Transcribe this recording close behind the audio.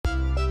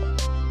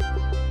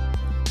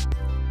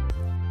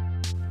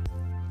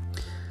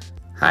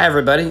Hi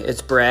everybody,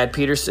 it's Brad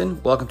Peterson.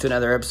 Welcome to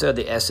another episode of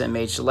the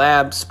SMH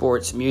Lab,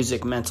 Sports,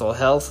 Music, Mental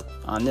Health.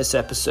 On this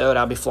episode,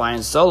 I'll be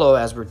flying solo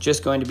as we're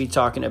just going to be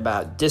talking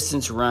about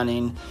distance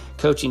running,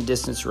 coaching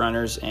distance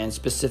runners, and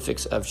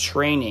specifics of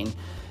training.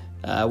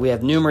 We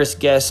have numerous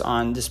guests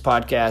on this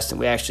podcast, and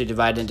we actually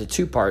divide into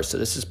two parts. So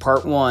this is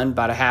part one,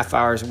 about a half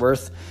hour's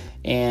worth.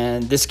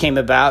 And this came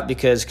about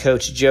because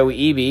Coach Joe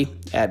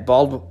Eby at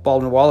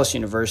Baldwin Wallace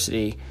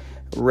University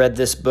read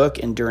this book,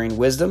 Enduring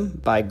Wisdom,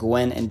 by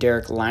Gwen and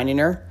Derek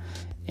Leininger,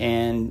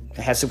 and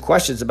had some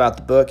questions about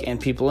the book and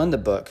people in the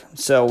book.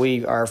 So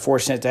we are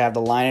fortunate to have the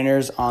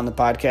Leiningers on the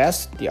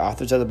podcast, the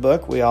authors of the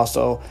book. We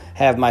also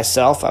have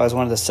myself. I was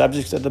one of the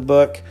subjects of the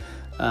book,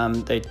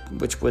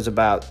 which was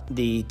about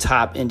the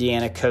top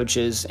Indiana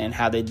coaches and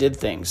how they did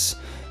things.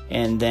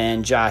 And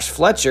then Josh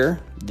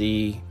Fletcher,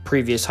 the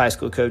previous high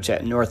school coach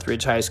at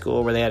Northridge High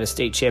School, where they had a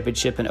state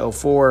championship in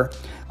 2004.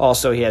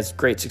 Also, he has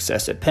great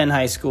success at Penn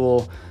High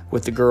School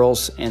with the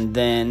girls. And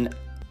then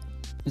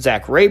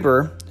Zach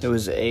Raber, who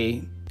was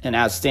an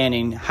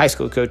outstanding high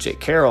school coach at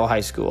Carroll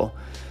High School.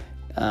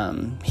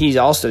 He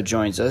also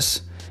joins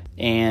us.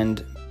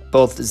 And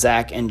both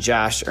Zach and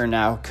Josh are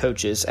now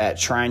coaches at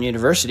Trine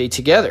University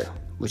together,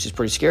 which is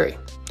pretty scary.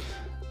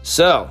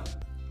 So,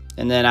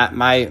 and then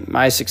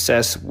my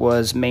success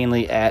was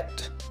mainly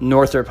at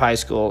Northridge High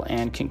School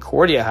and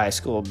Concordia High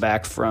School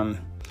back from,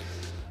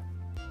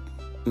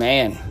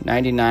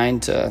 99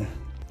 to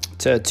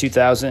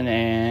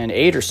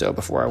 2008 or so,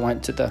 before I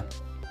went to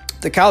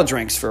the college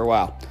ranks for a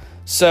while.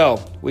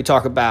 So we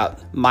talk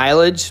about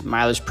mileage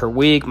per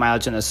week,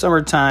 mileage in the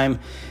summertime.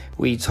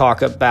 We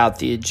talk about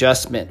the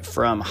adjustment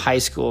from high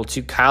school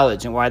to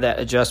college and why that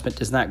adjustment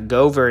does not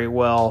go very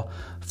well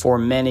for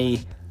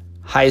many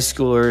high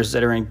schoolers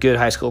that are in good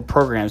high school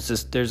programs.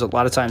 There's a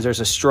lot of times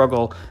there's a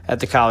struggle at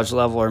the college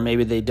level, or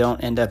maybe they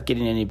don't end up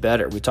getting any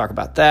better. We talk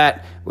about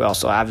that. We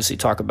also obviously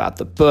talk about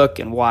the book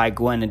and why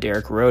Gwen and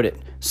Derek wrote it.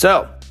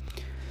 So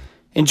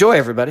enjoy,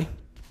 everybody.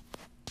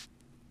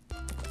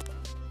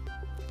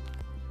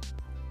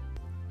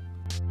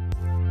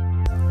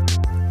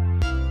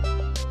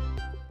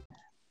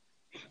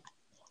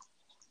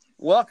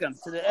 Welcome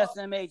to the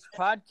SMH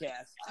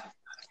podcast.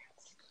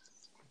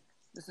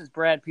 This is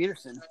Brad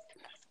Peterson.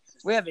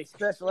 We have a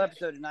special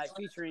episode tonight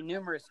featuring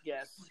numerous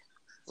guests.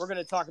 We're going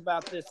to talk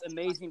about this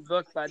amazing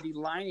book by the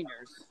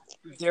Leiningers,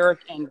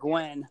 Derek and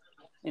Gwen,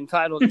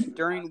 entitled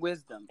Enduring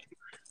Wisdom.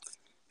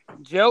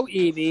 Joe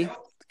Eby,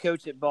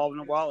 coach at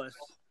Baldwin Wallace,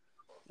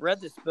 read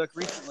this book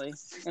recently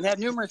and had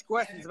numerous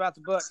questions about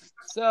the book.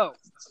 So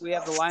we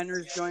have the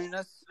Leiningers joining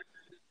us.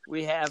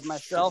 We have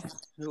myself,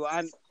 who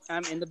I'm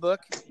in the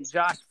book.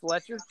 Josh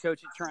Fletcher, coach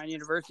at Trine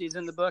University, is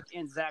in the book,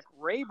 and Zach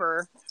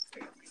Raber,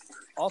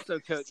 also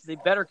the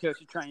better coach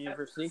at Trine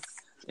University,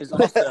 is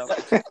also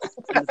in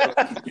the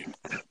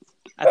book.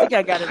 I think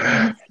I got it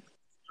right.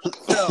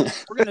 So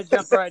we're going to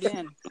jump right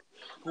in.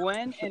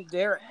 Gwen and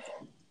Derek,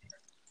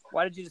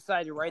 why did you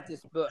decide to write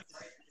this book?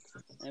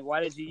 And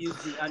why did you use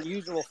the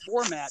unusual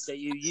format that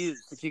you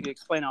used? If you could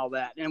explain all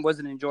that. And was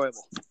it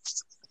enjoyable?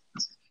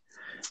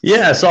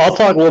 Yeah, so I'll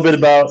talk a little bit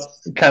about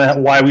kind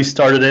of why we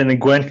started it, and then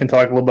Gwen can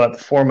talk a little about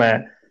the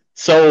format.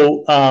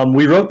 So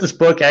we wrote this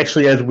book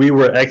actually as we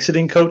were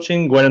exiting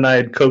coaching. Gwen and I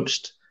had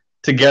coached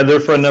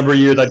together for a number of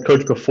years. I'd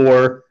coached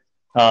before,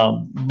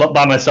 but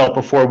by myself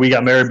before we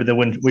got married. But then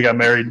when we got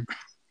married,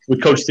 we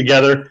coached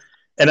together.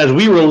 And as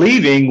we were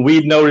leaving,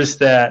 we'd noticed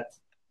that,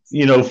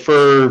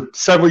 for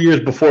several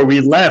years before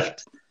we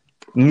left,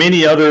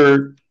 many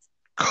other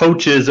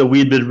coaches that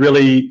we'd been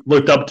really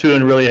looked up to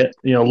and really,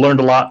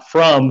 learned a lot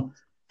from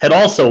had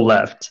also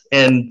left.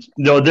 And,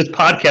 this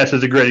podcast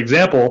is a great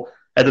example.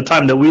 At the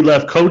time that we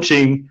left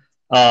coaching,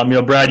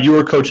 Brad, you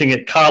were coaching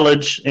at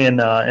college, and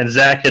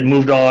Zach had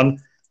moved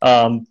on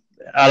out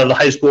of the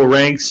high school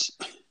ranks.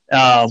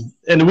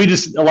 And we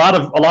just a lot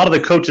of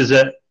the coaches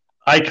that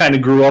I kind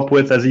of grew up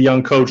with as a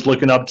young coach,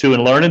 looking up to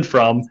and learning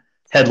from,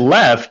 had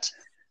left.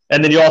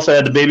 And then you also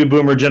had the baby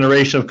boomer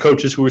generation of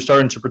coaches who were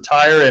starting to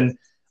retire. And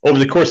over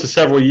the course of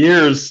several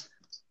years,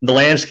 the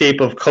landscape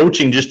of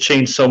coaching just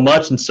changed so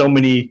much, and so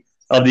many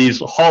of these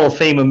Hall of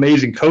Fame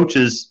amazing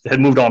coaches had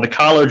moved on to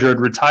college or had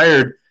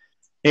retired.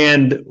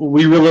 And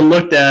we really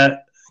looked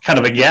at kind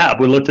of a gap.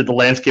 We looked at the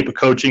landscape of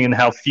coaching and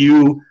how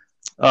few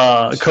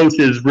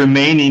coaches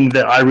remaining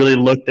that I really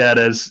looked at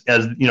as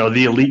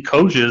the elite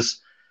coaches.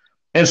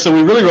 And so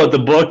we really wrote the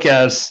book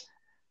as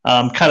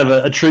kind of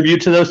a tribute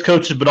to those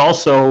coaches, but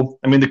also,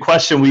 the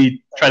question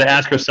we try to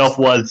ask ourselves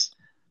was,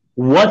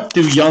 what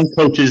do young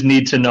coaches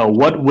need to know?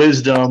 What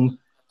wisdom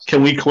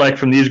can we collect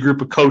from these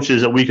group of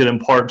coaches that we could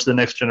impart to the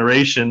next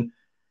generation?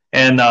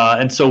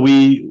 And so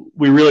we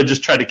really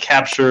just tried to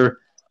capture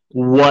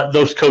what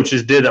those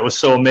coaches did that was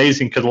so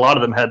amazing, because a lot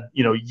of them had,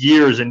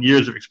 years and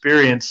years of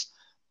experience.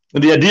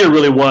 And the idea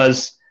really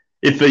was,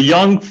 if a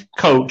young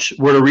coach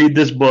were to read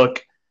this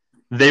book,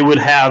 they would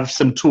have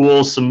some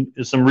tools, some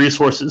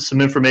resources,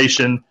 some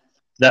information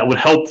that would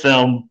help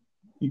them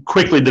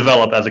quickly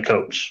develop as a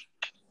coach.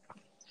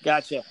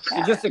 Gotcha.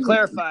 And just to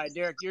clarify,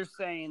 Derek, you're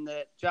saying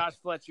that Josh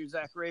Fletcher,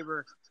 Zach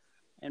Raber,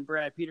 and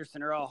Brad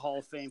Peterson are all Hall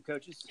of Fame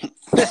coaches.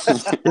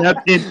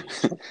 Yep.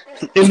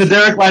 In the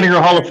Derek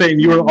Leininger Hall of Fame,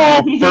 you are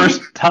all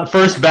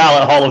first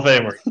ballot Hall of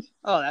Famers.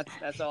 Oh,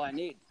 that's all I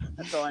need.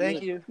 That's all I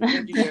Thank need. you.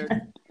 Thank you,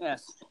 Jared.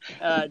 Yes.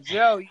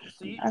 Joe,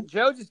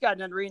 Joe just got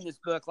done reading this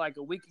book like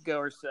a week ago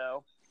or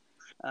so.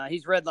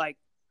 He's read like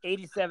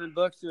 87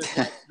 books to his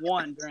next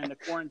one during the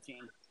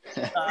quarantine.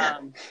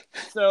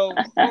 So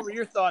what were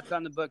your thoughts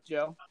on the book,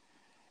 Joe?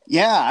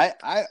 Yeah,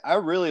 I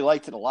really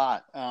liked it a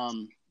lot.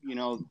 You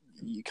know,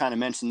 you kind of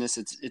mentioned this.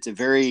 It's a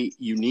very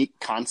unique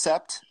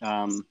concept.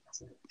 And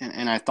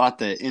I thought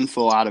the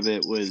info out of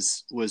it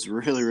was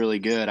really, really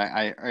good.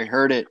 I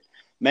heard it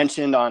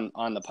mentioned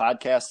on the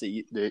podcast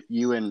that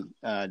you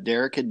and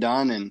Derek had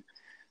done.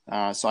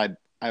 And so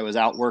I was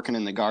out working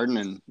in the garden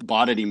and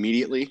bought it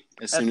immediately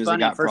as soon as it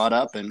got brought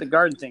up. And the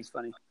garden thing's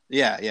funny.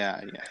 Yeah.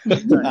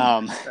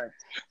 Sorry.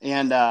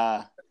 And,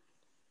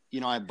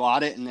 you know, I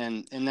bought it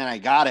and then I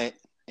got it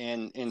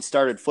and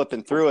started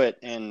flipping through it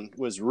and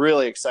was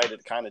really excited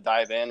to kind of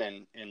dive in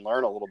and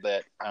learn a little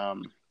bit.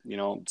 You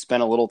know,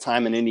 spent a little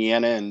time in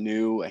Indiana and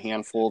knew a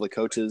handful of the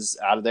coaches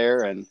out of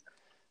there. And,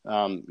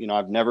 you know,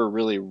 I've never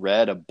really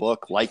read a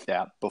book like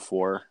that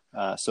before.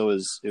 So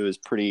it was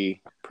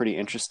pretty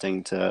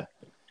interesting to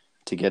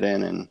get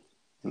in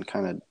and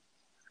kind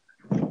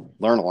of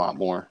learn a lot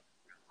more.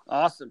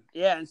 Awesome.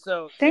 Yeah. And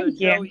so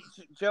Joe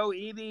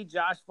Eby,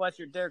 Josh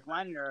Fletcher, Derek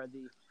Leininger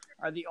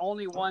are the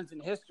only ones in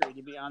history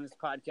to be on this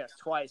podcast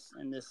twice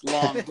in this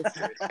long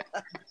history.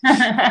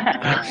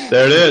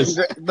 There it is.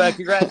 But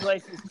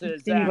congratulations to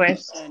Zach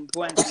and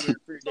Gwen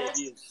for your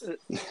debuts.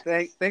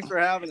 Thanks for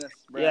having us,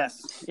 Brad.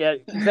 Yes. Yeah.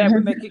 Zach,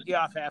 we may kick you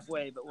off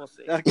halfway, but we'll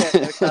see.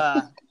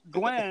 Okay.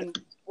 Gwen,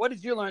 what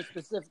did you learn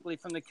specifically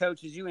from the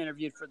coaches you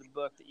interviewed for the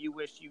book that you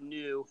wish you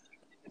knew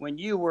when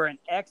you were an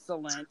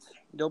excellent,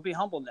 don't be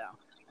humble now,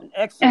 an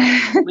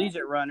excellent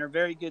collegiate runner,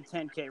 very good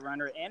 10K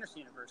runner at Anderson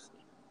University?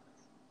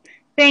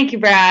 Thank you,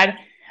 Brad.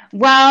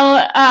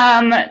 Well,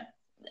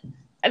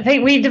 I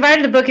think we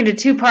divided the book into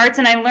two parts,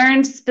 and I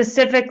learned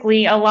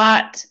specifically a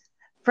lot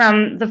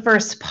from the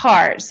first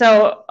part.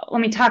 So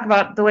let me talk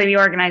about the way we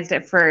organized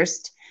it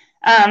first.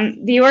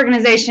 The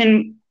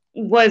organization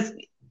was,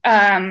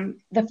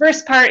 the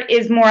first part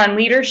is more on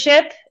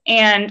leadership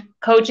and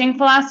coaching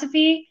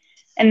philosophy,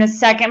 and the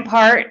second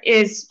part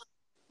is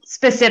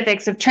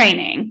specifics of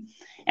training.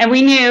 And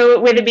we knew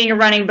with it being a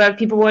running book,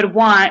 people would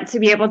want to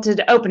be able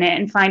to open it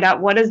and find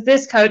out, what does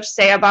this coach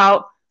say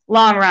about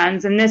long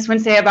runs and this one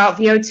say about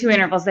VO2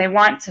 intervals? They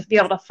want to be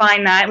able to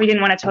find that. We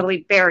didn't want to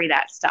totally bury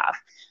that stuff.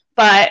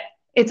 But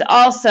it's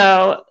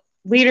also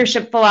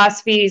leadership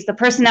philosophies, the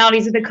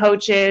personalities of the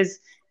coaches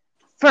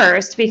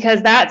first,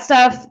 because that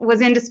stuff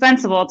was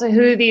indispensable to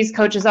who these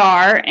coaches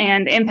are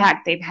and the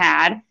impact they've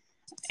had.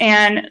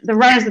 And the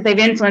runners that they've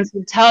influenced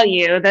will tell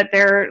you that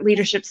their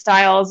leadership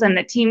styles and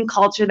the team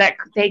culture that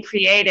they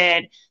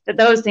created, that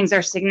those things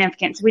are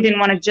significant. So we didn't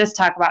want to just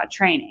talk about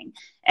training.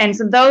 And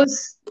so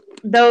those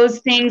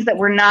things that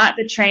were not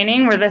the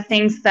training were the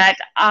things that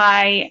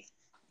I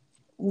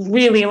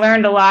really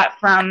learned a lot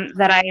from,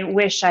 that I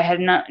wish I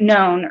had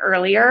known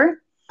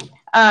earlier.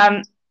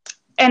 And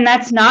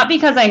that's not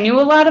because I knew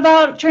a lot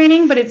about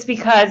training, but it's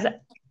because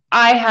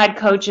I had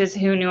coaches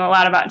who knew a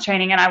lot about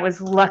training, and I was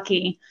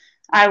lucky.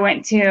 I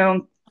went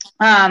to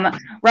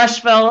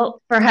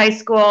Rushville for high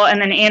school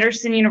and then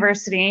Anderson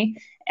University,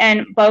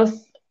 and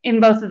in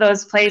both of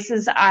those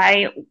places,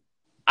 I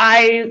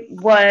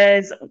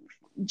was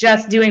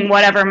just doing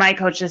whatever my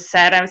coaches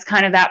said. I was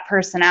kind of that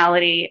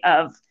personality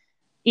of,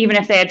 even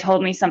if they had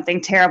told me something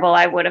terrible,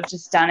 I would have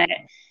just done it.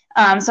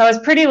 So I was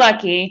pretty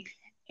lucky,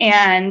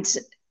 and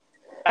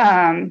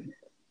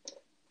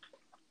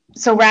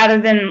so rather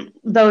than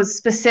those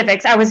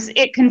specifics,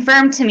 it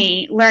confirmed to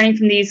me, learning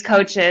from these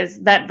coaches,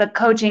 that the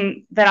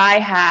coaching that I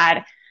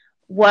had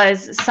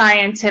was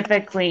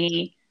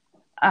scientifically,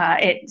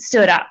 it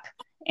stood up,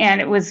 and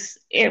it was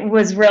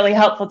really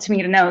helpful to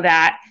me to know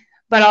that.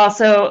 But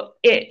also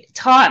it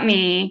taught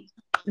me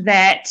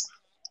that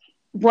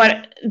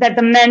the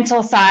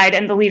mental side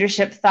and the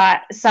leadership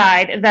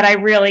side, that I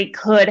really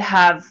could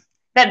have,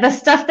 that the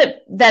stuff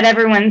that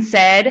everyone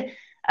said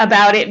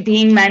about it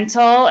being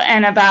mental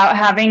and about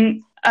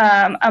having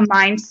a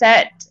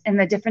mindset and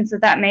the difference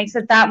that makes,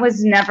 that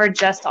was never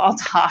just all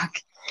talk.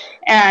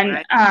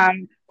 And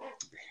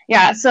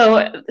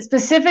so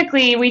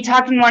specifically, we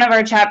talked in one of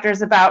our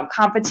chapters about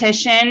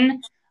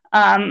competition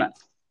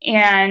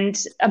and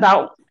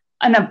about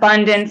an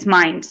abundance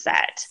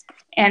mindset,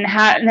 and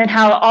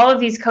how all of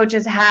these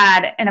coaches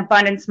had an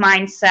abundance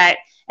mindset,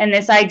 and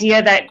this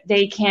idea that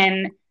they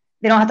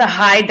don't have to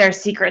hide their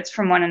secrets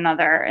from one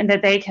another, and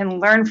that they can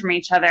learn from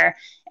each other.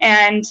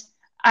 And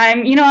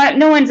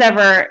no one's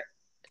ever,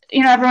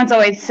 everyone's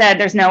always said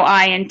there's no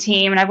I in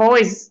team, and I've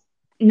always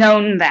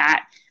known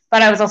that,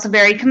 but I was also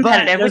very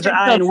competitive. There's an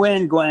I in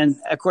win, Gwen,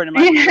 according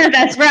to my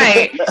That's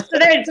right.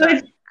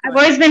 I've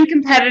always been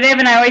competitive,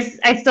 and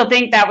I still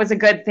think that was a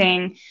good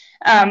thing.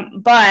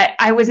 But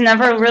I was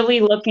never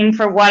really looking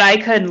for what I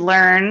could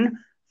learn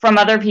from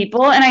other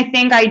people. And I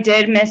think I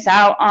did miss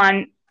out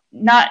on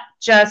not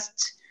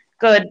just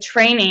good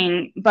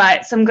training,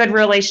 but some good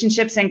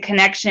relationships and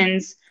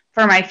connections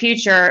for my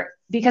future,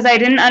 because I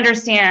didn't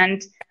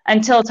understand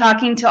until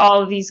talking to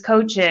all of these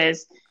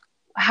coaches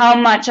how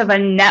much of a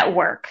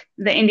network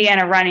the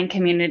Indiana running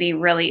community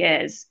really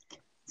is.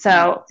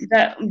 So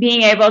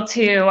being able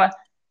to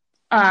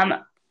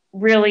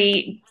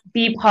really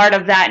be part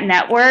of that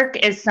network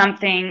is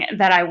something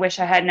that I wish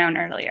I had known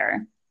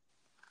earlier.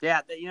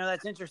 Yeah,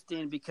 that's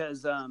interesting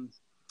because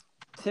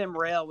Tim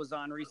Rail was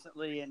on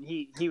recently, and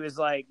he was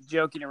like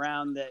joking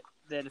around that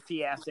if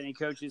he asked any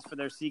coaches for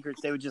their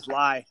secrets, they would just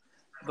lie.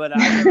 But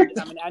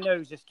I know he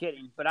was just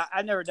kidding, but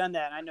I've never done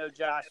that. I know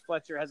Josh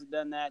Fletcher hasn't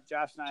done that.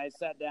 Josh and I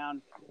sat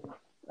down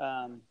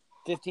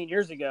 15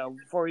 years ago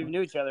before we even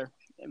knew each other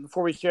and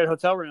before we shared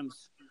hotel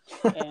rooms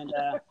and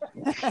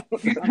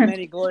on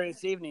many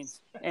glorious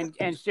evenings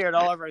and shared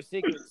all of our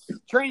secrets,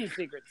 training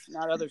secrets,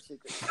 not other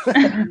secrets.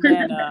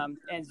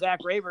 And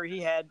Zach Raber,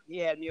 he had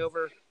me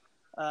over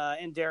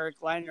and Derek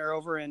Leininger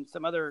over and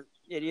some other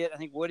idiot, I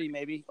think Woody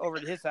maybe, over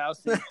to his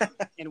house,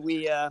 and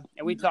we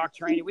talked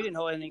training. We didn't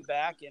hold anything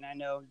back, and I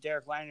know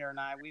Derek Leininger and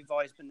I, we've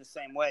always been the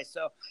same way.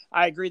 So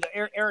I agree that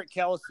Eric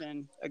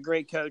Kellison, a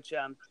great coach,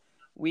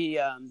 we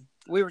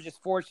were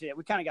just fortunate.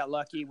 We kind of got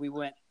lucky. We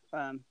went,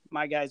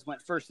 my guys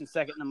went first and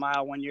second in the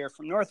mile one year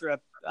from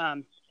Northrop.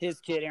 His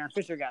kid Aaron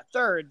Fisher got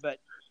third, but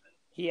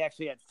he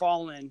actually had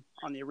fallen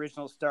on the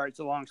original start. It's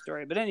a long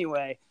story, but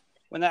anyway,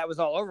 when that was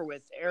all over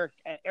with, Eric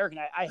and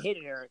I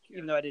hated Eric,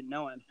 even though I didn't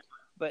know him.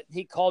 But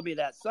he called me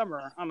that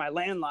summer on my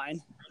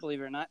landline,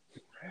 believe it or not,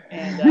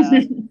 and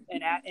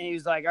he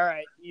was like, "All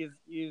right,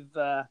 you've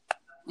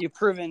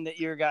proven that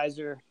your guys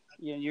are,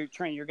 you're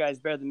training your guys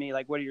better than me.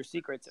 Like, what are your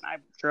secrets?" And I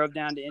drove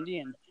down to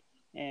Indy,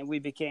 and we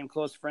became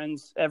close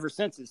friends ever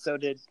since. And so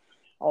did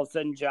all of a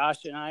sudden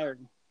Josh and I are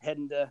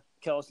heading to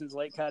Kellison's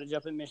Lake Cottage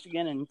up in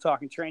Michigan and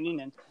talking training,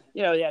 and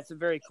it's a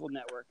very cool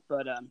network.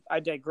 But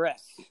I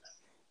digress.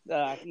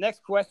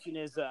 Next question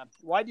is,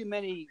 why do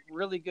many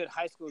really good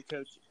high school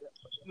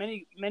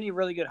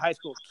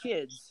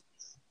kids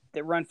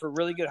that run for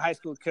really good high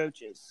school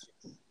coaches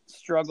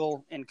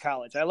struggle in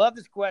college? I love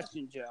this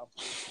question, Joe,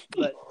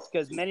 but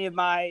because many of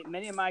my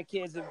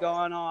kids have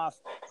gone off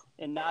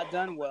and not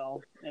done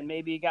well and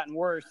maybe gotten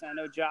worse. I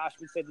know Josh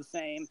would say the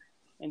same,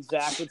 and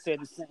Zach would say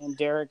the same,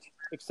 Derek,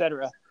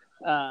 etc.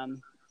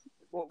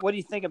 What do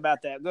you think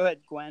about that? Go ahead,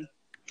 Gwen.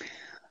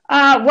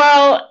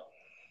 Well,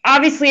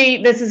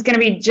 obviously, this is going to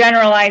be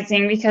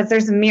generalizing because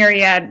there's a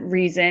myriad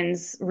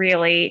reasons,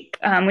 really.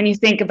 When you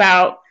think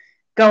about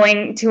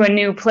going to a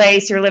new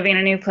place, you're living in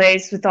a new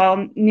place with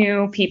all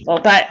new people.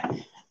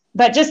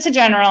 But just to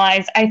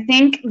generalize, I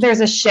think there's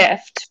a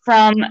shift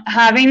from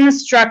having the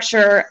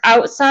structure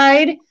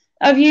outside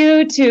of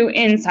you to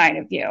inside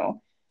of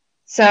you.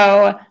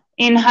 So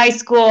in high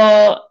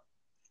school,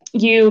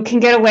 you can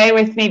get away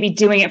with maybe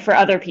doing it for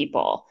other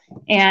people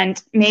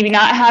and maybe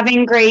not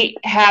having great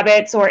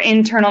habits or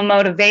internal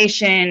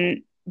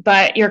motivation,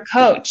 but your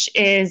coach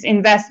is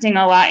investing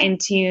a lot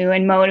into you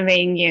and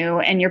motivating you,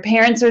 and your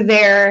parents are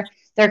there.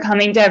 They're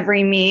coming to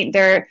every meet.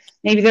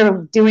 Maybe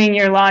they're doing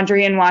your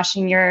laundry and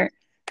washing your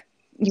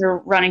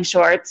running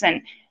shorts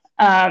and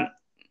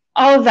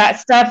all of that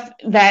stuff,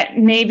 that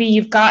maybe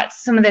you've got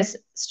some of this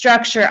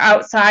structure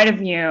outside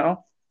of you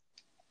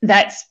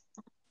that's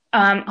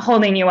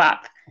holding you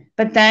up.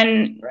 But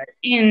then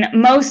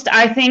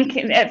I think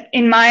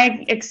in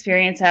my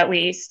experience at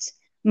least,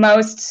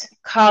 most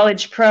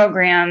college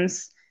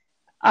programs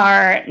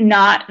are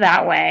not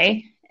that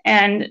way,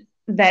 and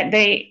that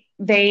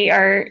they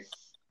are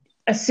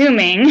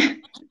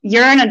assuming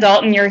you're an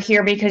adult and you're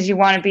here because you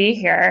want to be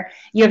here.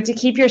 You have to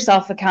keep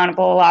yourself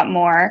accountable a lot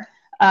more,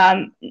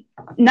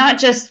 not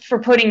just for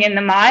putting in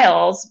the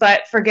miles,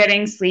 but for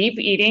getting sleep,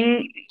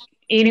 eating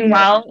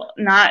well,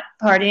 not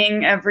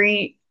partying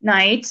every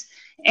night.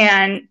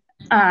 And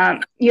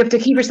you have to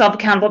keep yourself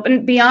accountable.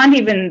 But beyond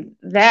even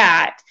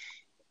that,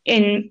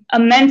 in a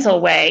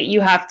mental way,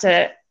 you have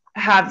to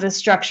have the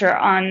structure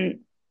on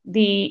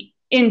the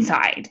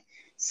inside.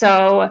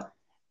 So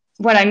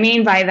what I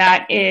mean by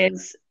that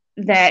is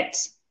that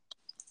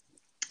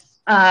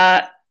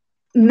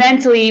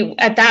mentally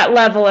at that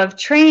level of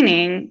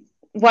training,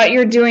 what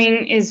you're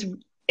doing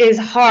is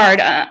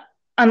hard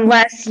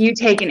unless you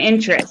take an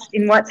interest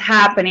in what's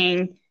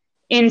happening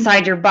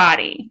inside your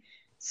body.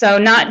 So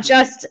not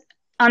just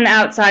on the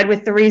outside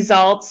with the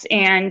results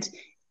and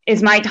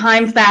is my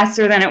time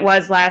faster than it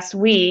was last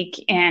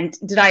week, and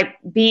did I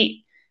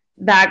beat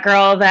that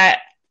girl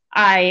that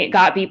I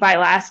got beat by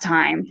last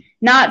time?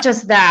 Not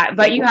just that,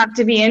 but you have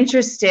to be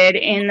interested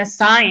in the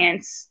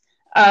science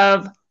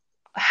of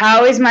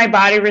how is my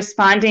body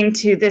responding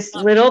to this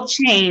little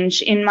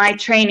change in my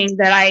training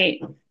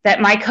that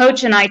my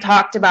coach and I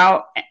talked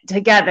about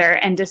together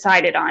and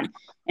decided on.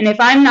 And if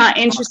I'm not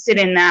interested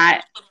in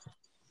that,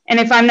 and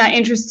if I'm not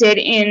interested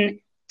in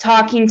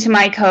talking to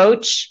my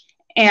coach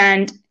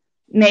and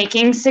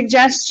making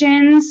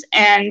suggestions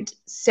and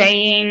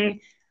saying,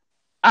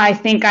 I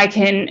think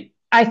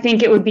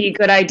it would be a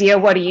good idea.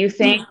 What do you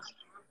think?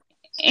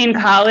 In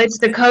college,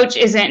 the coach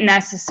isn't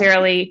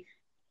necessarily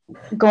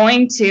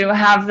going to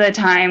have the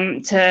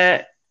time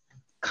to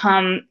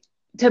come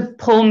to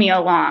pull me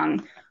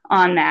along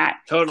on that.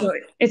 Totally.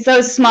 So it's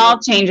those small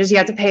changes you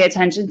have to pay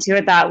attention to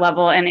at that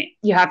level, and it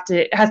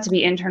has to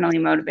be internally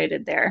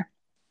motivated there.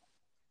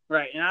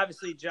 Right, and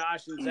obviously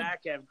Josh and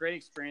Zach have great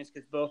experience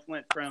because both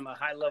went from a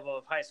high level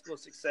of high school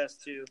success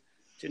to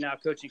now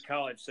coaching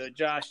college. So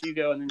Josh, you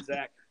go, and then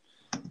Zach.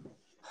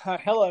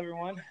 Hello,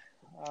 everyone.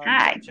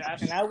 Hi,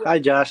 Josh. Hi,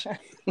 Josh.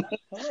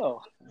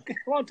 Hello.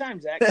 Long time,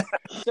 Zach.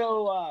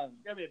 So,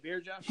 Got me a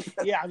beer, Josh?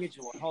 yeah, I'll get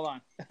you one. Hold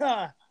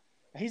on.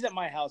 He's at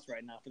my house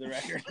right now, for the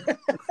record.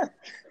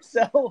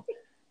 So,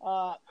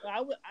 I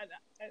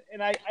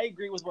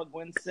agree with what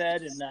Gwen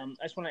said, and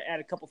I just want to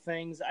add a couple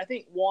things. I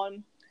think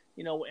one,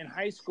 in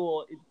high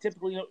school,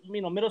 typically,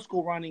 middle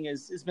school running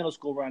is middle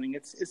school running.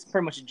 It's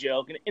pretty much a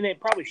joke, and it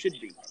probably should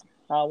be.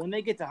 When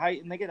they get to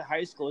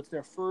high school, it's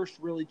their first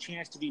really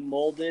chance to be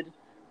molded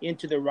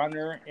into the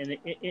runner, and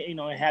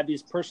have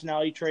these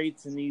personality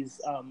traits and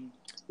these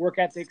work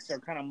ethics are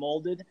kind of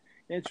molded.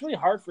 And it's really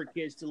hard for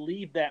kids to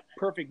leave that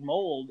perfect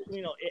mold,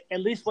 at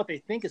least what they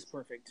think is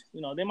perfect.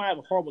 They might have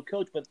a horrible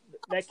coach, but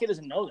that kid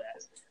doesn't know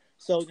that.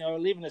 So, they're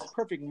leaving this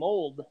perfect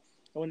mold,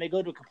 and when they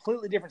go to a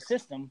completely different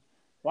system,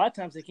 a lot of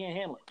times they can't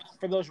handle it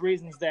for those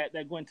reasons that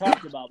Gwen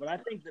talked about. But I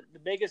think that the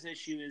biggest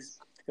issue is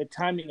the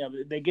timing of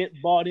it. They get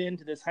bought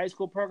into this high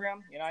school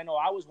program. I know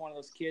I was one of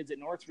those kids at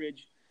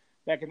Northridge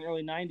back in the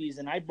early 90s,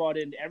 and I bought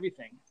into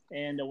everything.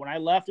 And when I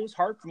left, it was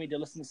hard for me to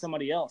listen to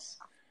somebody else.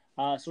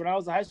 So when I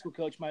was a high school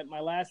coach, my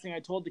last thing I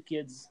told the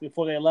kids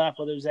before they left,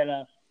 whether it was at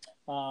a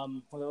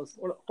what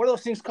are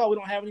those things called we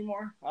don't have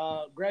anymore?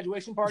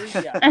 Graduation parties?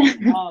 Yeah.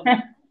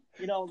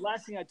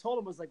 Last thing I told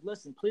them was like,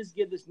 listen, please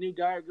give this new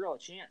guy or girl a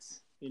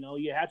chance.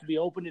 You have to be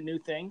open to new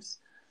things.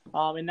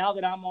 And now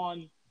that I'm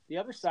on the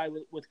other side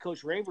with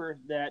Coach Raber,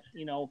 that,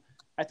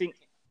 I think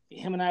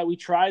him and I, we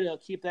try to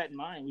keep that in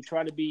mind. We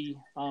try to be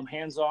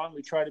hands-on.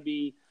 We try to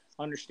be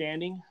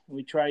understanding. And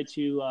we try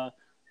to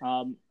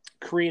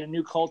create a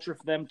new culture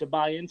for them to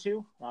buy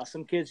into.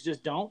 Some kids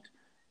just don't,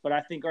 but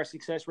I think our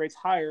success rate's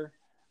higher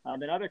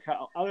than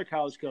other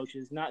college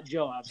coaches, not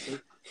Joe, obviously,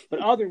 but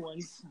other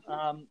ones,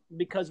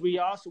 because we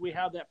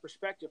have that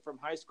perspective from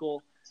high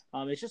school.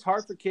 It's just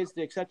hard for kids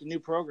to accept a new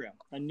program,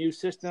 a new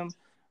system,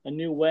 a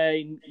new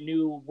way,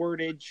 new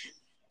wordage,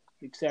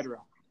 etc.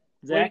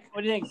 Zach?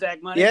 What do you think,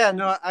 Zach? Money? Yeah,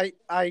 no,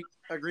 I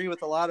agree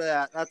with a lot of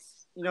that. That's,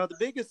 the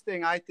biggest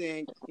thing I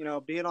think,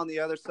 being on the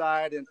other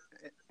side and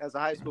as a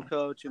high school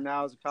coach and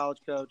now as a college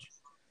coach,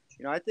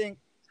 I think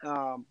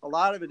a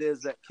lot of it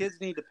is that kids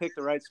need to pick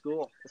the right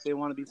school if they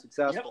want to be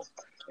successful.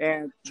 Yep.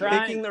 And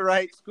picking the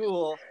right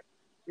school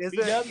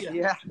isn't,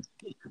 yeah,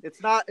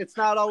 it's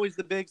not always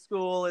the big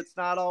school. It's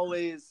not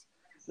always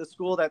the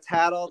school that's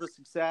had all the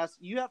success.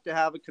 You have to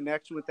have a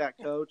connection with that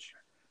coach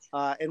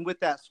and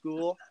with that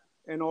school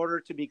in order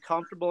to be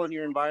comfortable in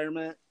your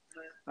environment.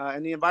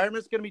 And the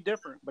environment's going to be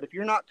different. But if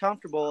you're not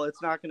comfortable,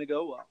 it's not going to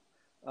go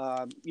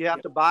well. You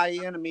have to buy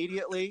in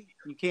immediately.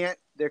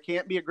 There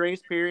can't be a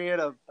grace period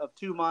of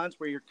 2 months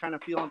where you're kind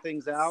of feeling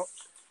things out.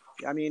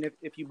 I mean,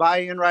 if you buy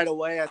in right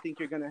away, I think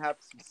you're going to have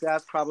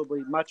success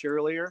probably much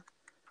earlier.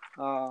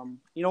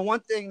 One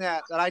thing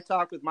that I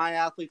talk with my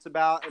athletes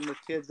about and with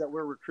kids that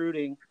we're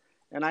recruiting,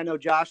 and I know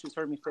Josh has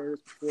heard me say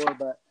this before,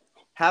 but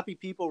happy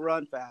people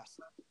run fast.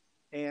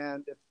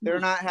 And if they're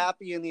not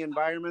happy in the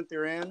environment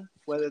they're in,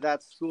 whether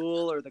that's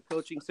school or the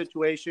coaching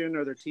situation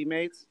or their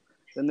teammates,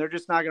 then they're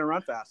just not going to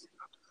run fast.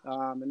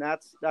 And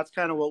that's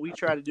kind of what we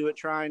try to do at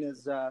Trine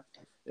is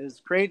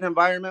create an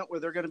environment where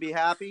they're going to be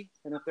happy.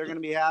 And if they're going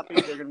to be happy,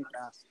 they're going to be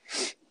fast.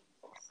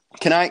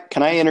 Can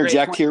I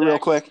interject here real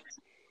quick?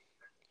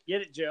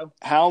 Get it, Joe.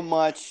 How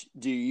much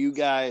do you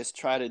guys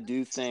try to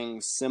do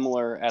things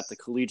similar at the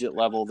collegiate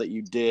level that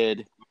you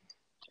did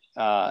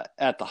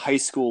at the high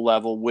school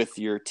level with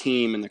your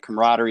team and the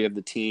camaraderie of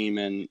the team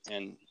and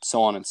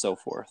so on and so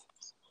forth?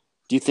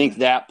 Do you think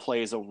that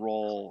plays a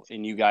role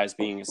in you guys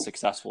being as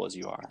successful as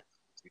you are?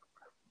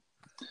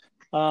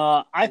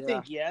 I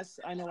think yes.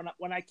 I know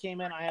when I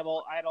came in, I had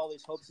all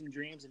these hopes and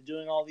dreams of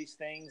doing all these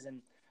things,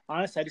 and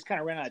honestly, I just kind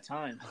of ran out of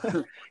time.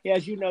 Yeah,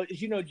 as you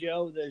know,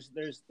 Joe,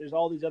 there's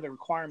all these other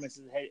requirements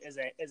as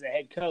a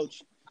head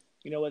coach.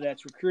 Whether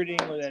that's recruiting,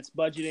 whether that's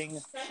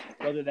budgeting,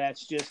 whether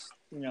that's just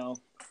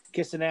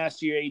kissing ass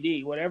to your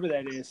AD, whatever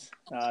that is.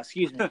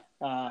 Excuse me.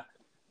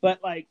 But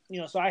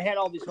so I had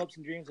all these hopes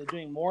and dreams of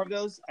doing more of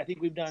those. I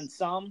think we've done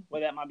some,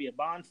 whether that might be a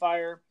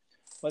bonfire,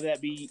 whether that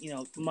be,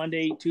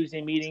 Monday,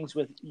 Tuesday meetings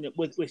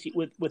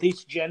with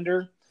each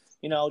gender,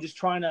 just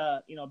trying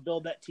to,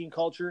 build that team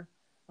culture.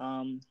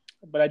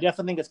 But I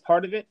definitely think it's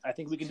part of it. I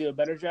think we can do a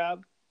better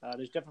job.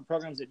 There's different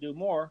programs that do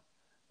more.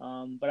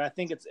 But I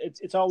think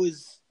it's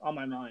always on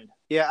my mind.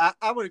 Yeah,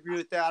 I would agree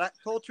with that.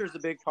 Culture is a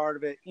big part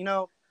of it.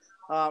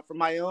 From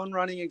my own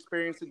running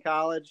experience in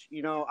college,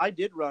 I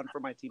did run for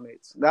my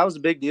teammates. That was a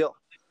big deal.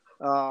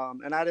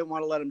 And I didn't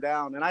want to let them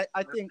down. And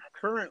I think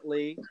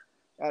currently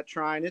at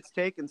Trine, it's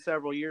taken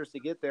several years to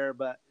get there,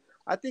 but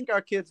I think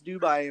our kids do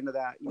buy into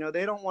that.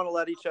 They don't want to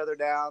let each other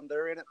down.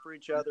 They're in it for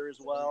each other as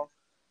well.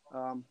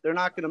 They're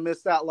not going to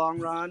miss that long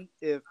run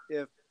if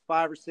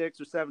 5 or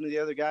 6 or 7 of the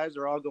other guys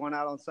are all going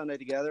out on Sunday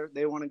together.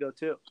 They want to go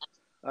too.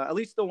 At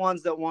least the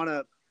ones that want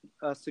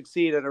to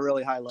succeed at a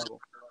really high level.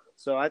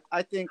 So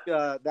I think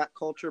that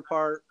culture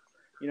part,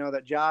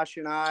 that Josh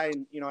and I,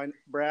 and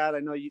Brad, I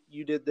know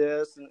you did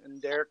this,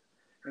 and Derek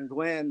and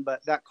Gwen,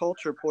 but that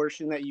culture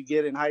portion that you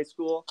get in high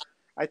school,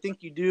 I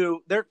think you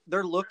do.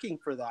 They're looking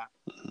for that,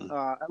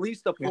 at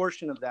least a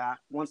portion of that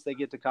once they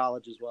get to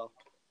college as well.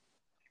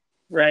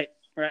 Right.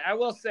 I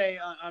will say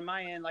on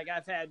my end, like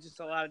I've had just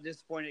a lot of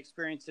disappointing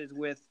experiences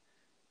with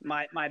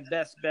my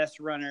best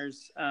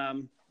runners.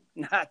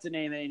 Not to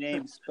name any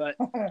names, but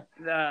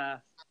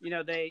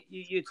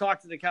you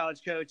talk to the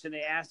college coach and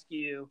they ask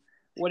you,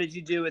 what did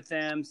you do with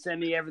them? Send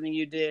me everything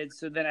you did.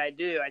 So then I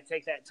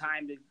take that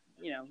time to,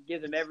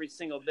 give them every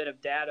single bit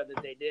of data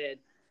that they did.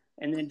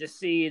 And then to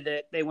see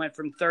that they went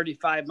from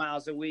 35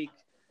 miles a week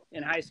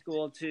in high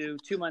school to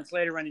 2 months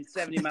later running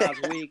 70 miles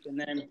a week. And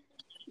then,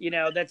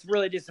 that's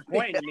really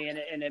disappointing to me.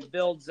 And it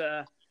builds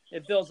a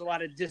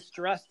lot of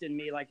distrust in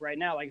me. Like right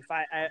now, like if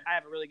I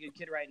have a really good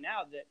kid right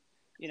now that,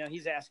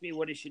 he's asking me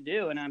what he should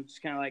do. And I'm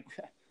just kind of like,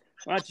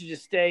 why don't you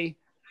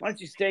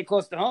stay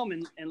close to home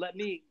and let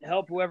me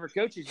help whoever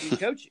coaches you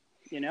coach you,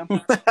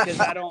 because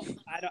I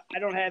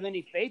don't have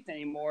any faith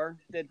anymore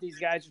that these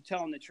guys are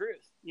telling the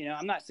truth.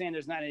 I'm not saying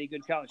there's not any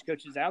good college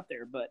coaches out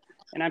there,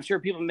 and I'm sure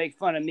people make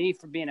fun of me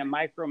for being a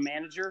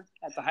micromanager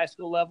at the high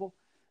school level.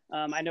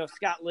 I know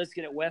Scott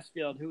Liskin at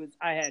Westfield,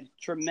 I had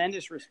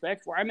tremendous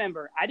respect for. I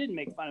remember I didn't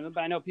make fun of him,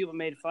 but I know people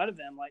made fun of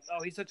him. Like,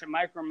 oh, he's such a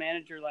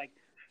micromanager.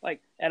 Like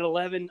at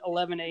 11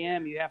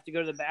 a.m. you have to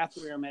go to the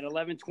bathroom. At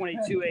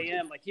 11:22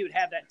 a.m. like he would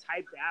have that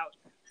typed out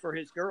for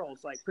his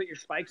girls. Like, put your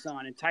spikes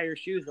on and tie your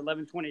shoes at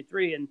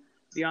 11:23 and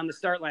be on the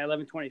start line at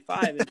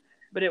 11:25.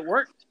 But it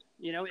worked.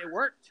 It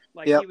worked.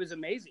 Like, He was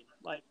amazing.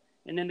 Like,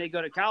 and then they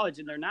go to college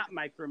and they're not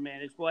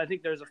micromanaged. Well, I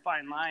think there's a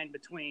fine line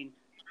between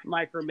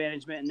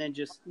micromanagement and then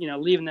just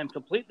leaving them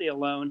completely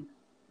alone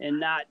and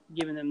not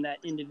giving them that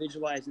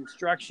individualized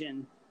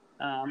instruction.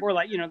 Or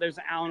like there's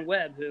Alan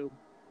Webb who.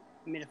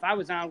 I mean, if I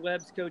was on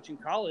Webb's coach in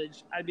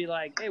college, I'd be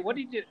like, hey, what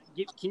do you do?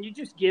 Can you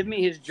just give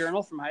me his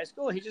journal from high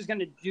school? He's just going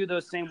to do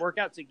those same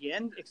workouts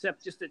again,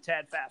 except just a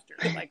tad faster.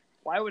 Like,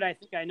 why would I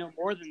think I know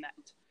more than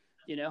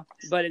that?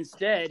 But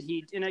instead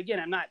and again,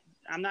 I'm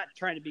not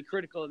trying to be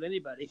critical of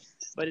anybody,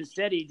 but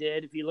instead he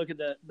did. If you look at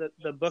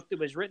the book that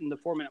was written, the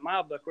 4-Minute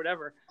Mile book,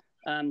 whatever,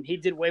 he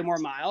did way more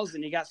miles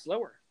and he got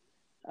slower.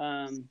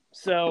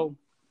 So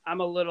I'm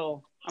a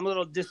little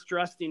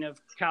distrusting of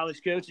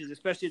college coaches,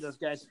 especially those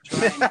guys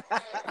that try.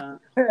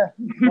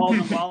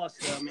 Baldwin Wallace,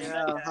 though,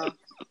 man.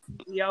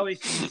 He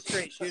always seems a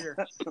straight shooter.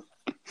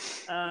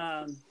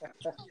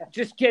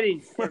 Just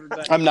kidding,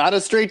 everybody. I'm not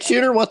a straight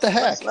shooter. What the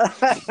heck?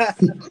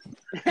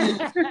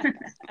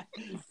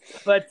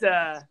 But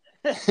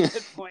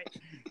good point.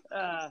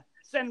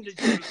 Send him to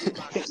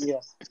Jimmy. Yeah.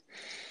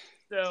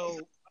 So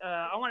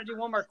I want to do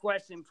one more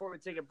question before we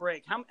take a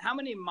break. How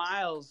many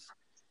miles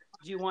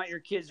do you want your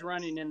kids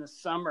running in the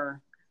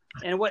summer?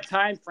 And what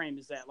time frame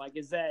is that? Like,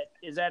 is that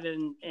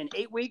in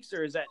 8 weeks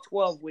or is that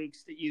 12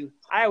 weeks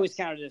I always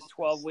count it as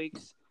 12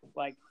 weeks.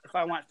 Like, if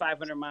I want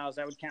 500 miles,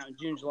 I would count in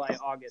June, July,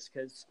 August,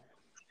 because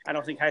I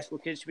don't think high school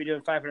kids should be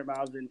doing 500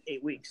 miles in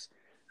 8 weeks.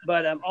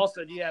 But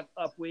also, do you have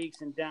up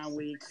weeks and down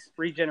weeks,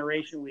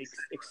 regeneration weeks,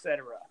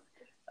 etc.?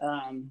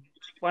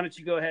 Why don't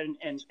you go ahead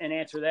and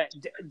answer that?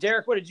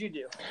 Derek, what did you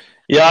do?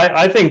 Yeah,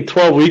 I think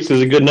 12 weeks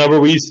is a good number.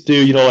 We used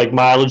to do, like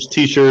mileage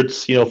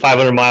T-shirts,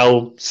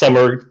 500-mile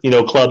summer,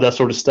 club, that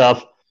sort of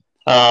stuff.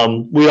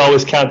 We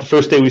always count the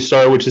first day we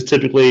start, which is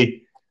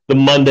typically the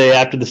Monday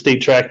after the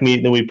state track meet,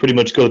 and then we pretty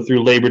much go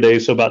through Labor Day,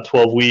 so about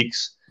 12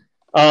 weeks.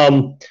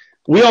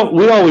 We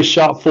always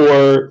shot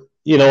for,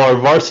 our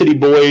varsity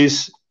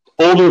boys,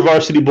 older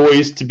varsity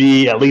boys, to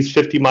be at least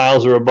 50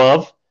 miles or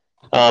above.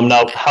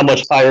 Now, how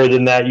much higher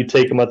than that you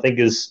take them, I think,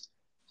 is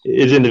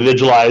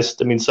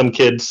individualized. I mean, some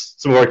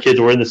of our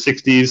kids were in the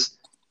 60s.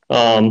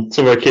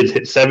 Some of our kids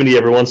hit 70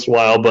 every once in a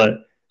while,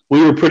 but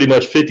we were pretty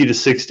much 50 to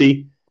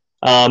 60.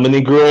 And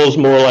then girls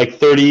more like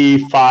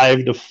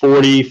 35 to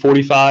 40,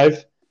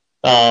 45.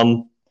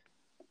 One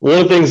of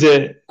the things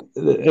that,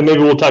 and maybe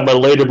we'll talk about it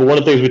later, but one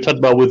of the things we talked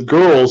about with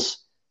girls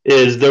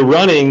is they're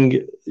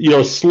running,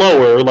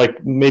 slower,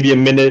 like maybe a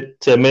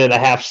minute to a minute and a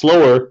half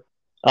slower,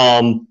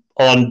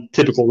 on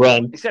typical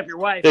run. Except your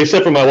wife.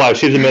 Except for my wife.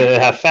 She's a minute and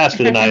a half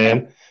faster than I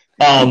am.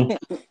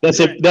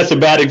 That's a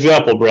bad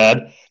example,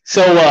 Brad.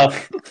 So,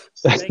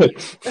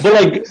 but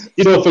like,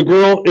 if a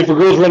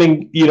girl's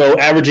running,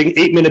 averaging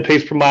 8-minute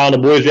pace per mile and a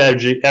boy's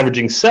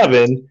averaging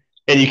 7,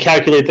 and you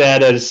calculate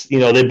that as,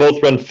 they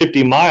both run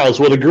 50 miles,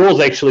 well, the girl's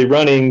actually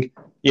running,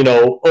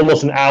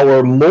 almost an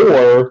hour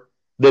more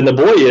than the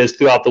boy is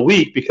throughout the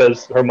week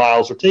because her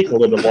miles are taking a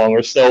little bit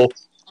longer. So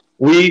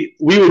we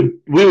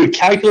would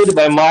calculate it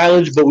by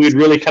mileage, but we'd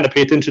really kind of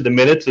pay attention to the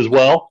minutes as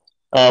well.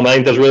 I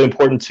think that's really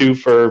important too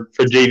for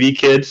JV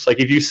kids. Like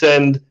if you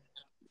send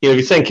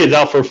kids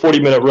out for a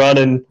 40-minute run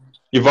and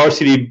your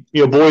varsity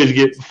boys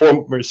get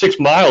 4 or 6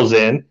 miles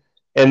in,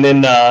 and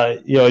then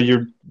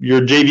your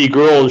your JV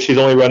girl, she's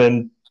only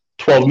running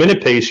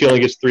 12-minute pace. She only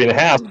gets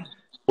 3.5.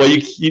 Well,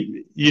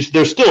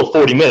 there's still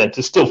 40 minutes.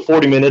 It's still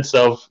 40 minutes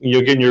of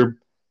getting your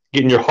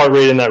heart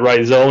rate in that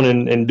right zone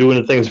and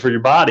doing the things for your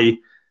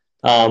body.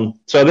 So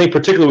I think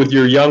particularly with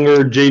your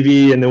younger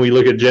JV, and then we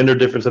look at gender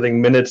difference, I think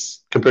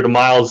minutes compared to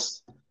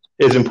miles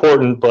is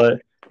important.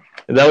 But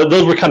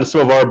those were kind of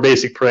some of our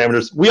basic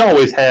parameters. We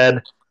always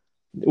had,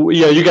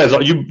 you guys,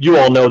 you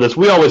all know this.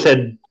 We always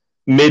had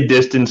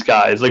mid-distance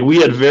guys. Like, we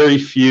had very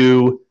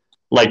few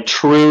like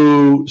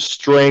true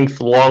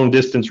strength long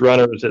distance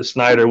runners at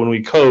Snyder when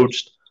we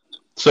coached.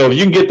 So if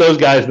you can get those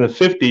guys in the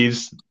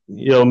 50s,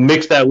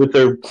 mix that with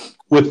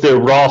their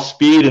raw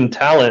speed and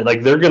talent,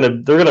 like they're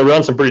gonna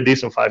run some pretty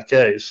decent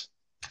 5Ks.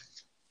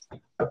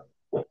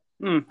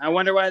 I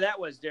wonder why that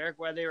was, Derek.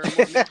 Why they were more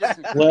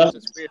mid-distance. Well,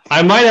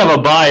 I might have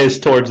a bias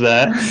towards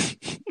that.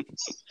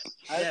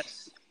 Yes.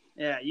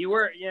 Yeah, you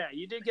were. Yeah,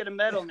 you did get a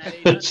medal in that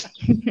 800.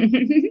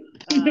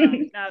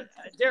 Now,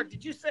 Derek,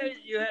 did you say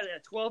you had a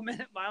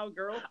 12-minute mile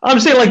girl?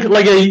 I'm saying like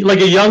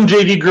a young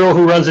JV girl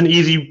who runs an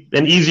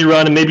easy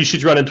run, and maybe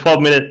she's running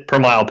 12-minute per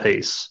mile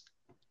pace.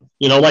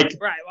 Like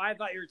right. Well, I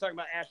thought you were talking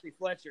about Ashley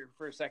Fletcher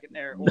for a second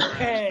there, or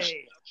or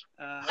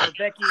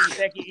Becky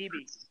Eby.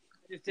 I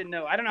just didn't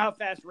know. I don't know how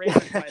fast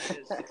Raber's wife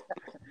is.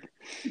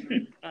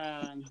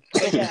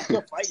 Yeah,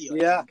 she'll fight you.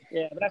 Yeah,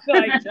 but I feel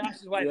like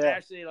Josh's wife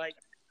Ashley, like,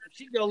 if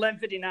she'd go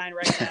 11:59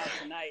 right now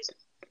tonight,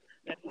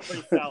 that'd be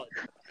pretty solid.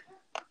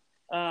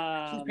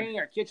 She's painting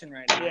our kitchen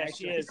right now. Yeah,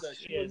 she is.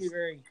 She would be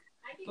very.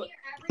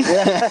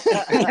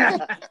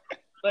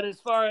 But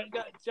as far as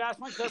Josh,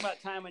 why don't you talk about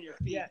time on your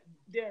feet? Yeah,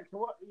 Derek.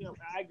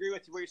 I agree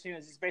with you. What you're saying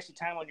is it's basically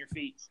time on your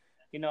feet.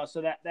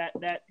 So that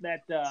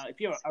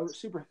if you have a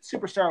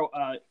superstar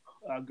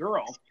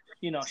girl,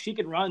 she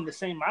could run the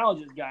same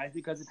mileage as guys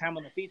because the time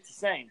on the feet's the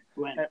same.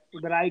 Right.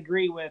 But I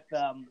agree with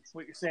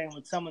what you're saying.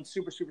 With someone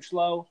super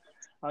slow,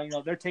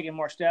 they're taking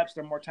more steps,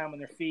 they're more time on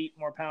their feet,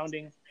 more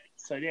pounding.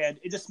 So yeah,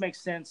 it just makes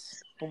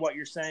sense from what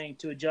you're saying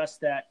to adjust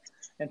that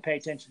and pay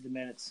attention to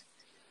minutes.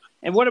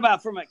 And what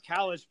about from a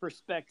college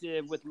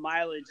perspective with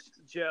mileage,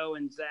 Joe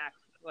and Zach?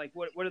 Like,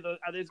 what are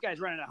those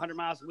guys running 100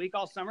 miles a week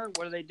all summer?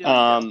 What are they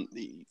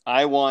doing?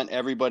 I want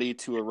everybody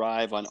to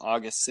arrive on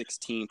August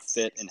 16th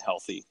fit and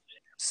healthy.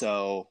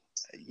 So,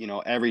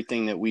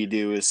 everything that we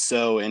do is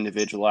so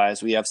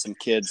individualized. We have some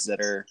kids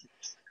that are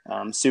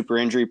super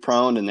injury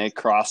prone and they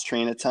cross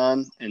train a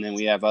ton. And then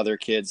we have other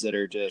kids that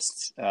are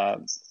just,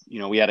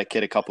 we had a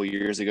kid a couple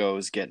years ago who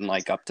was getting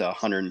like up to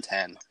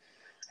 110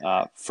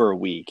 for a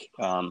week.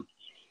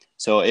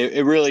 So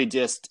it really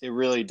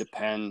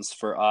depends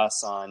for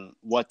us on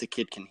what the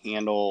kid can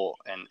handle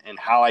and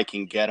how I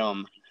can get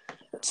them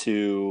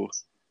to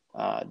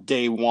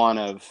day one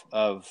of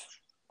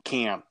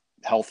camp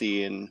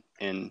healthy and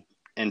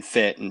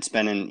fit and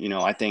spending,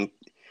 I think,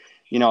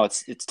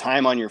 it's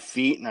time on your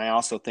feet. And I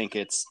also think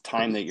it's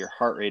time that your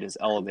heart rate is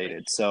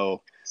elevated.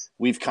 So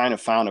we've kind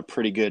of found a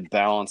pretty good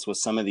balance with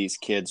some of these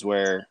kids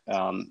where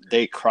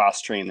they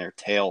cross train their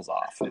tails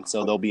off. And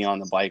so they'll be on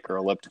the bike or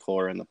elliptical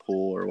or in the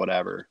pool or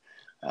whatever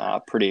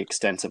pretty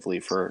extensively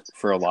for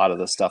a lot of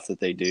the stuff that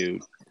they do.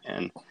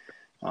 And,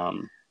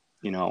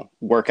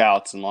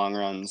 workouts and long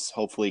runs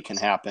hopefully can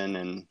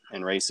happen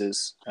and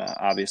races,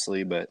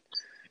 obviously, but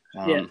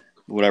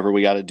whatever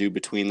we got to do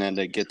between then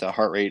to get the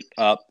heart rate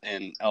up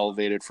and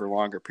elevated for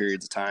longer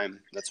periods of time,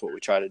 that's what we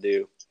try to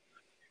do.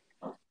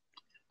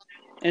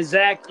 And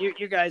Zach,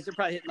 you guys are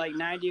probably hitting like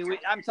 90 a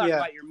week. I'm talking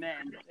about your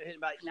men. They're hitting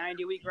about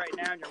 90 a week right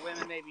now, and your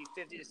women maybe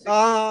 50 to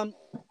 60.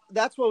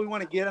 That's what we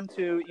want to get them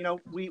to.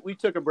 We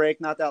took a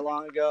break not that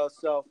long ago,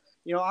 so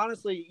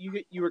honestly,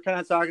 you were kind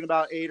of talking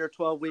about 8 or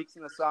 12 weeks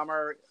in the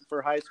summer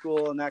for high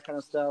school and that kind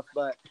of stuff,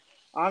 but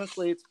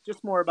honestly, it's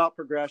just more about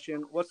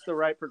progression. What's the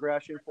right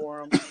progression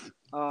for them?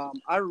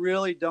 I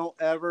really don't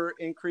ever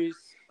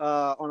increase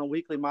on a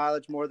weekly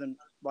mileage more than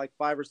like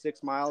 5 or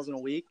 6 miles in a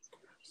week.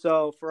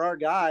 So for our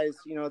guys,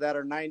 that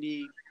are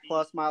 90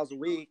 plus miles a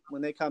week,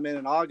 when they come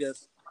in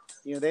August,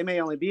 they may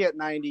only be at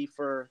 90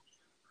 for,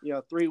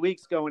 3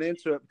 weeks going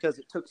into it because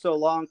it took so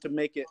long to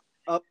make it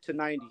up to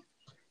 90.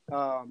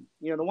 The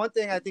one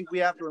thing I think we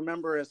have to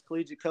remember as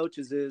collegiate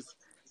coaches is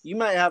you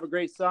might have a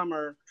great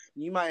summer,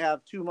 you might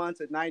have 2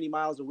 months at 90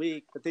 miles a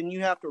week, but then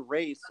you have to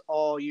race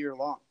all year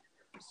long.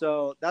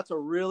 So that's a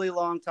really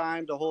long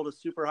time to hold a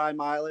super high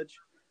mileage,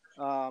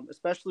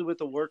 especially with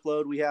the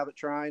workload we have at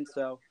Trine.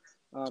 So,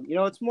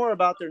 it's more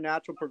about their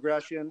natural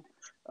progression.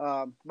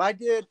 But I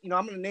did, I'm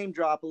going to name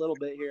drop a little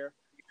bit here.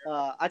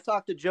 I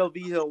talked to Joe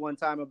Vigil one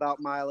time about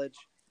mileage,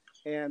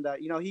 and,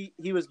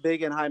 he was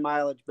big in high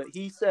mileage, but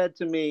he said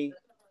to me,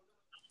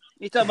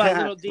 you talking about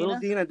Little Dina? Little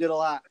Dina did a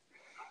lot.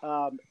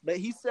 But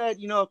he said,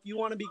 if you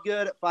want to be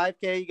good at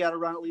 5K, you got to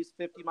run at least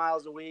 50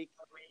 miles a week.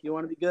 You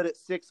want to be good at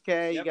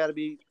 6K, you got to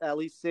be at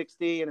least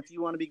 60. And if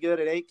you want to be good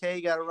at 8K,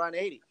 you got to run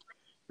 80.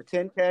 For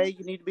 10K,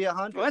 you need to be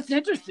 100. Well, that's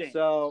interesting.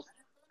 So,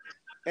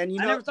 and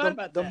I never thought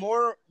about the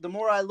that. The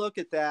more I look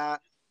at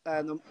that,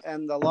 and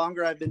the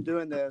longer I've been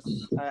doing this,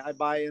 I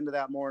buy into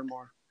that more and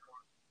more.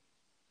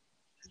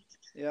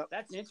 Yeah,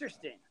 that's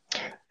interesting.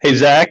 Hey,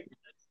 Zach.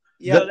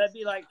 Yeah, so that'd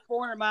be like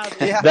 400 miles.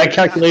 Yeah. That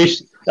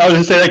calculation, I was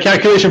going to say, that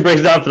calculation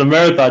breaks down for the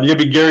marathon. You'd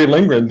be Gary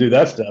Linger and do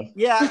that stuff.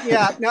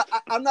 Yeah. Now,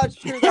 I'm not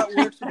sure that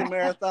works for the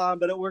marathon,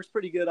 but it works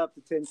pretty good up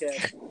to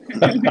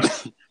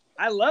 10K.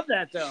 I love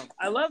that, though.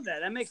 I love that.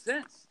 That makes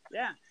sense.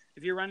 Yeah.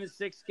 If you're running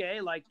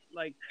 6K, like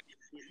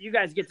you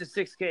guys get to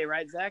 6K,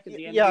 right, Zach, at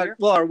the end of the year?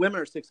 Well, our women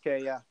are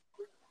 6K, yeah.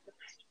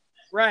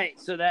 Right.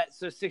 So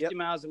 60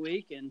 miles a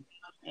week and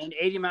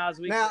 80 miles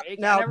a week now, for 8K.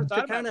 Now, I never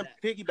thought to kind of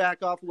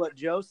piggyback off of what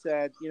Joe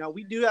said,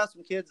 we do have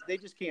some kids, they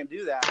just can't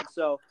do that.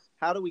 So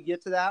how do we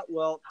get to that?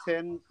 Well,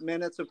 10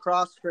 minutes of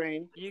cross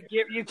train. You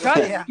cut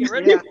it. You get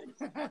rid of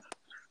it.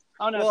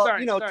 Oh, no, well,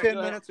 sorry. 10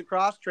 minutes of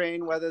cross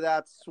train, whether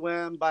that's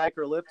swim, bike,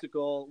 or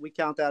elliptical, we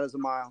count that as a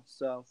mile.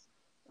 So,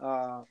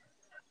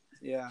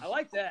 yeah. I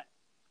like that.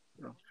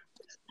 All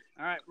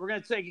right, we're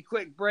going to take a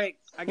quick break.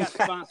 I got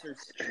sponsors.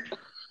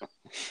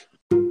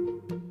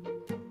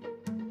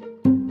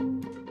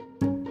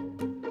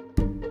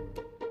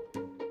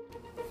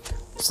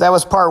 So that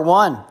was part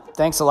 1.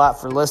 Thanks a lot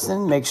for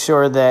listening. Make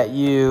sure that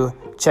you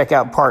check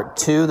out part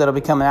 2. That'll be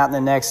coming out in the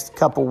next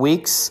couple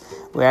weeks.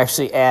 We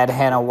actually add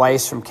Hannah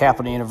Weiss from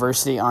Carroll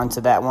University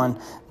onto that one,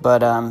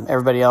 but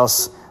everybody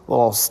else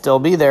will still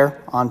be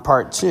there on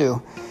part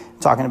 2,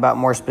 talking about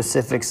more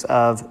specifics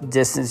of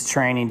distance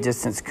training,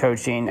 distance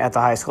coaching at the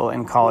high school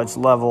and college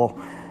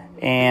level.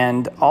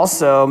 And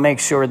also make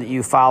sure that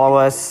you follow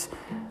us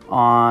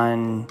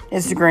on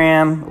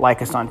Instagram,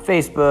 like us on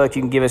Facebook.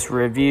 You can give us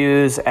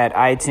reviews at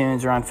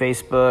iTunes or on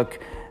Facebook.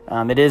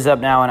 It is up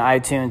now on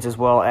iTunes, as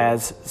well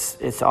as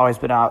it's always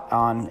been out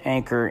on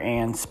Anchor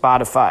and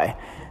Spotify.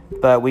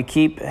 But we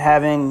keep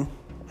having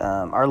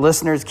our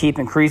listeners keep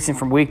increasing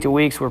from week to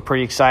week, so we're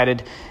pretty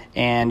excited.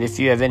 And if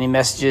you have any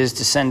messages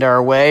to send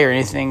our way or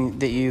anything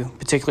that you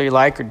particularly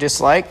like or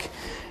dislike,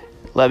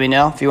 let me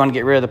know. If you want to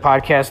get rid of the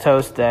podcast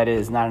host, that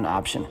is not an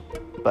option.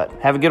 But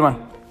have a good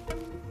one.